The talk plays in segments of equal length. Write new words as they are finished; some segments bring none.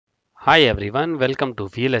Hi everyone, welcome to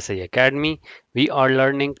VLSI Academy. We are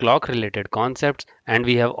learning clock related concepts and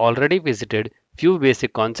we have already visited few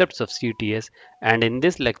basic concepts of CTS, and in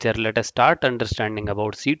this lecture let us start understanding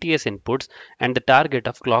about CTS inputs and the target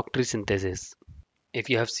of clock tree synthesis. If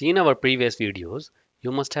you have seen our previous videos,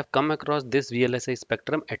 you must have come across this VLSI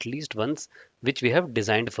spectrum at least once, which we have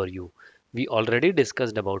designed for you. We already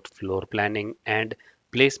discussed about floor planning and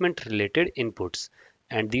placement related inputs,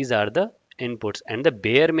 and these are the inputs and the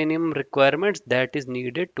bare minimum requirements that is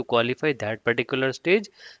needed to qualify that particular stage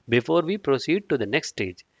before we proceed to the next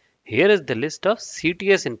stage. Here is the list of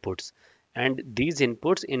CTS inputs, and these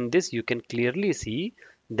inputs in this you can clearly see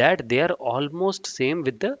that they are almost same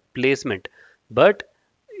with the placement, but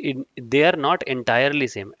they are not entirely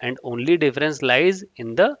same, and only difference lies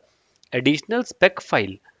in the additional spec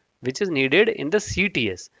file which is needed in the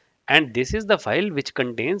CTS, and this is the file which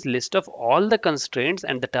contains list of all the constraints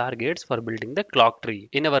and the targets for building the clock tree.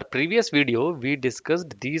 In our previous video we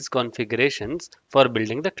discussed these configurations for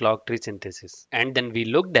building the clock tree synthesis, and then we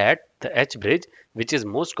looked at the H bridge, which is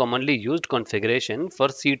most commonly used configuration for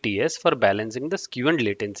CTS for balancing the skew and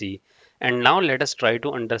latency. And now let us try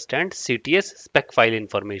to understand CTS spec file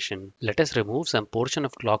information. Let us remove some portion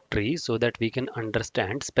of clock tree so that we can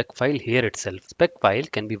understand spec file here itself. Spec file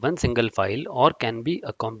can be one single file or can be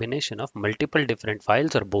a combination of multiple different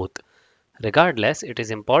files or both. Regardless, it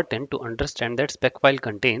is important to understand that spec file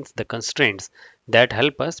contains the constraints that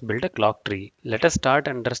help us build a clock tree. Let us start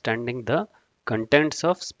understanding the contents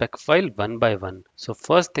of spec file one by one. So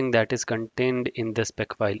first thing that is contained in the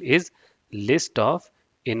spec file is list of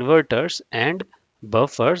inverters and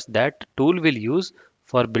buffers that tool will use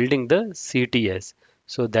for building the CTS.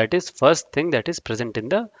 So that is first thing that is present in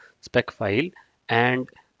the spec file. And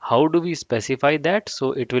how do we specify that?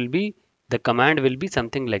 So it will be, the command will be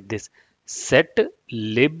something like this: set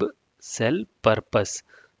lib cell purpose.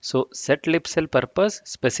 So set lib cell purpose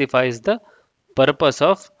specifies the purpose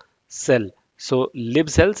of cell. So lib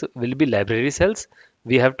cells will be library cells.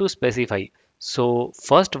 We have to specify. So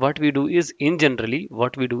first what we do is, in generally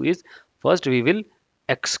what we do is, first we will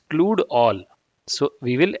exclude all. So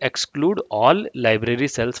we will exclude all library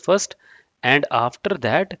cells first, and after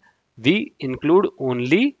that we include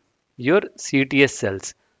only your CTS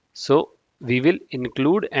cells. So we will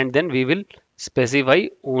include and then we will specify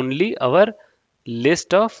only our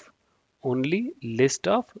list of list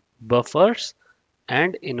of buffers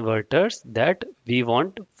and inverters that we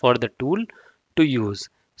want for the tool to use.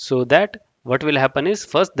 So that what will happen is,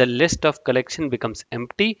 first the list of collection becomes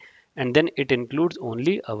empty and then it includes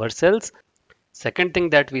only our cells. Second thing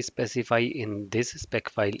that we specify in this spec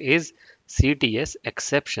file is CTS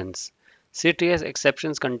exceptions. CTS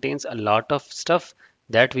exceptions contains a lot of stuff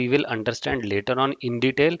that we will understand later on in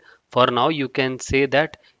detail. For now you can say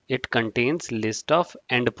that it contains list of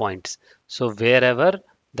endpoints. So wherever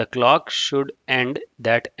the clock should end,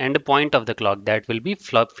 that endpoint of the clock, that will be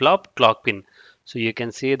flip flop clock pin. So you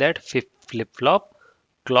can say that flip flop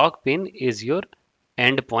clock pin is your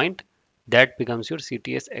endpoint, that becomes your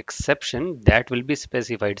CTS exception that will be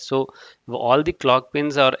specified. So all the clock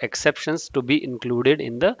pins or exceptions to be included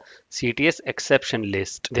in the CTS exception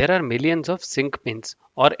list. There are millions of sync pins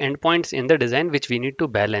or endpoints in the design which we need to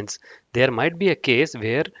balance. There might be a case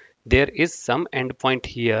where there is some endpoint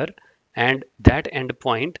here and that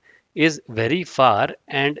endpoint is very far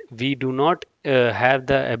and we do not have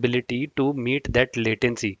the ability to meet that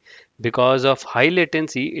latency. Because of high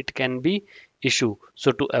latency it can be issue.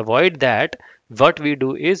 So to avoid that, what we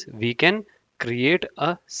do is we can create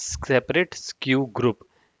a separate skew group.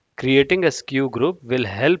 Creating a skew group will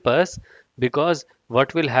help us, because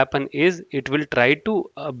what will happen is it will try to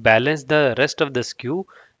balance the rest of the skew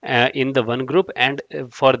in the one group, and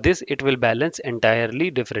for this it will balance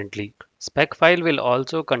entirely differently. Spec file will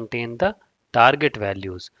also contain the target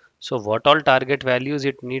values. So what all target values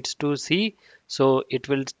it needs to see? So it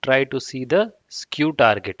will try to see the skew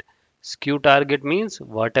target. Skew target means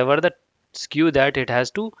whatever the skew that it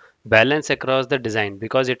has to balance across the design,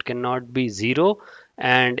 because it cannot be zero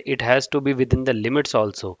and it has to be within the limits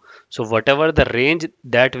also. So whatever the range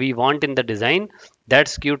that we want in the design, that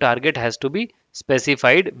skew target has to be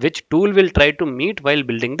specified, which tool will try to meet while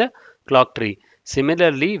building the clock tree.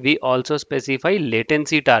 Similarly, we also specify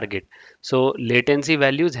latency target. So latency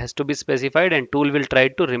values has to be specified and tool will try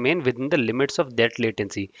to remain within the limits of that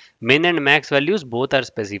latency. Min and max values both are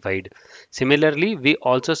specified. Similarly, we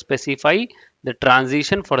also specify the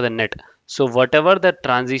transition for the net. So whatever the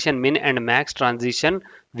transition, min and max transition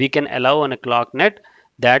we can allow on a clock net,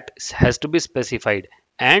 that has to be specified.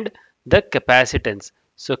 And the capacitance.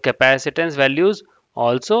 So capacitance values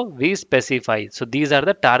Also we specify, so these are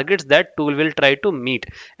the targets that tool will try to meet.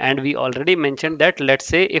 And we already mentioned that, let's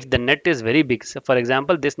say if the net is very big, so for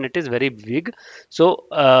example this net is very big, so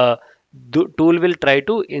the tool will try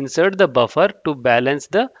to insert the buffer to balance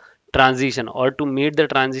the transition or to meet the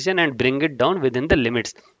transition and bring it down within the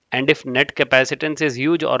limits. And if net capacitance is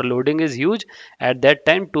huge or loading is huge, at that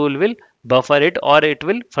time tool will buffer it, or it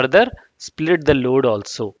will further split the load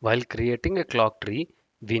also. While creating a clock tree,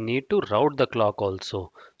 we need to route the clock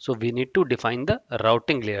also. So we need to define the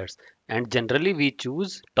routing layers, and generally we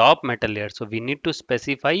choose top metal layer. So we need to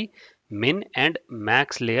specify min and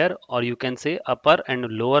max layer, or you can say upper and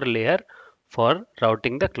lower layer for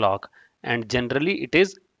routing the clock. And generally it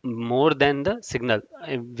is more than the signal,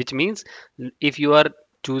 which means if you are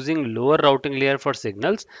choosing lower routing layer for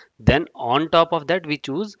signals, then on top of that we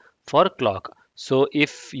choose for clock. So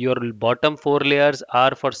if your bottom four layers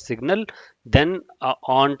are for signal, then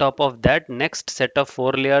on top of that next set of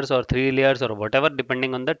four layers or three layers or whatever,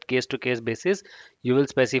 depending on that case to case basis, you will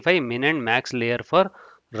specify min and max layer for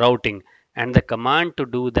routing. And the command to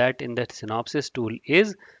do that in the synopsys tool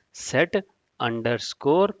is set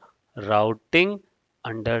underscore routing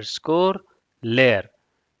underscore layer.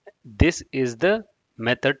 This is the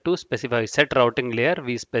method to specify set routing layer.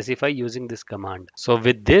 We specify using this command. So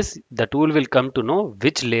with this, the tool will come to know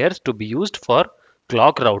which layers to be used for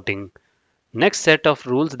clock routing. Next set of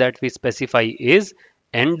rules that we specify is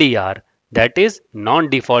NDR, that is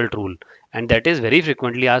non-default rule, and that is very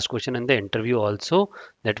frequently asked question in the interview also,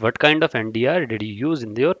 that what kind of NDR did you use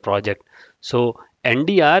in your project. So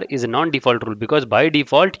NDR is a non-default rule because by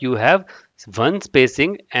default you have one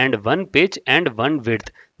spacing and one pitch and one width.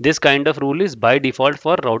 This kind of rule is by default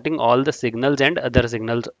for routing all the signals and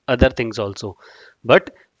other things also. But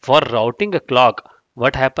for routing a clock,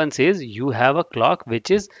 what happens is you have a clock which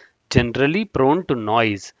is generally prone to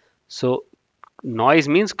noise. So noise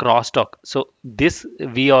means crosstalk. So this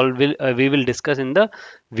we will discuss in the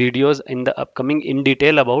videos in the upcoming in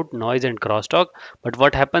detail about noise and crosstalk. But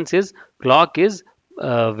what happens is clock is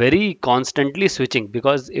very constantly switching,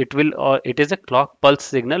 because it is a clock pulse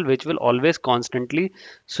signal which will always constantly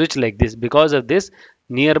switch like this. Because of this,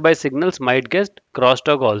 nearby signals might get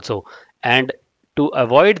crosstalk also. And to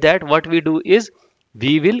avoid that, what we do is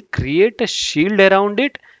we will create a shield around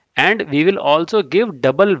it, and we will also give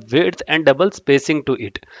double width and double spacing to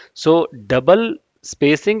it. So double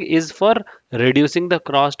spacing is for reducing the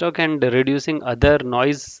crosstalk and reducing other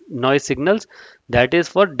noise signals. That is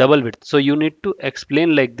for double width. So you need to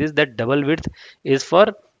explain like this, that double width is for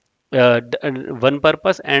one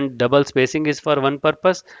purpose and double spacing is for one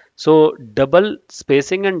purpose. So double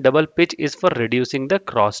spacing and double pitch is for reducing the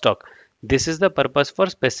crosstalk. This is the purpose for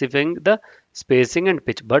specifying the spacing and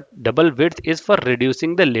pitch. But double width is for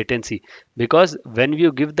reducing the latency, because when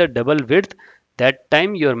you give the double width, that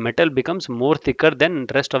time your metal becomes more thicker than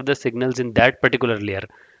rest of the signals in that particular layer,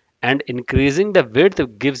 and increasing the width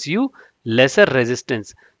gives you lesser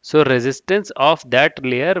resistance. So resistance of that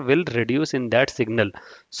layer will reduce in that signal.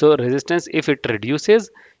 So resistance, if it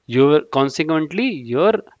reduces, your consequently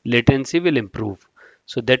your latency will improve.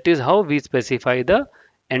 So that is how we specify the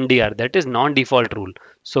NDR, that is non-default rule.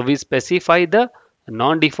 So we specify the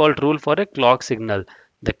non-default rule for a clock signal.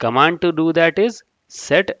 The command to do that is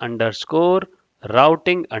set underscore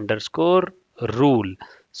routing underscore rule.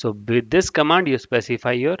 So with this command you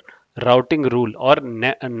specify your routing rule or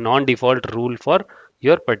non-default rule for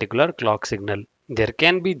your particular clock signal. There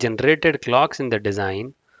can be generated clocks in the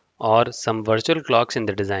design or some virtual clocks in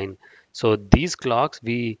the design. So these clocks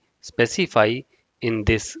we specify in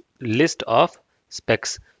this list of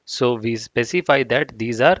specs. So we specify that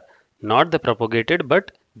these are not the propagated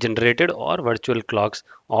but generated or virtual clocks.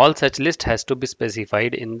 All such list has to be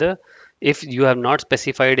specified in the, if you have not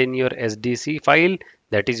specified in your SDC file,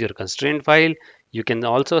 that is your constraint file, you can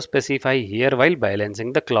also specify here while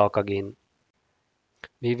balancing the clock again.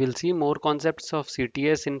 We will see more concepts of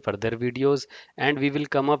CTS in further videos, and we will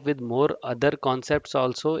come up with more other concepts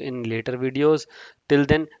also in later videos. Till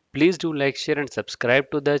then, please do like, share and subscribe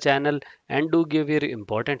to the channel, and do give your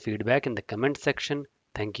important feedback in the comment section.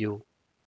 Thank you.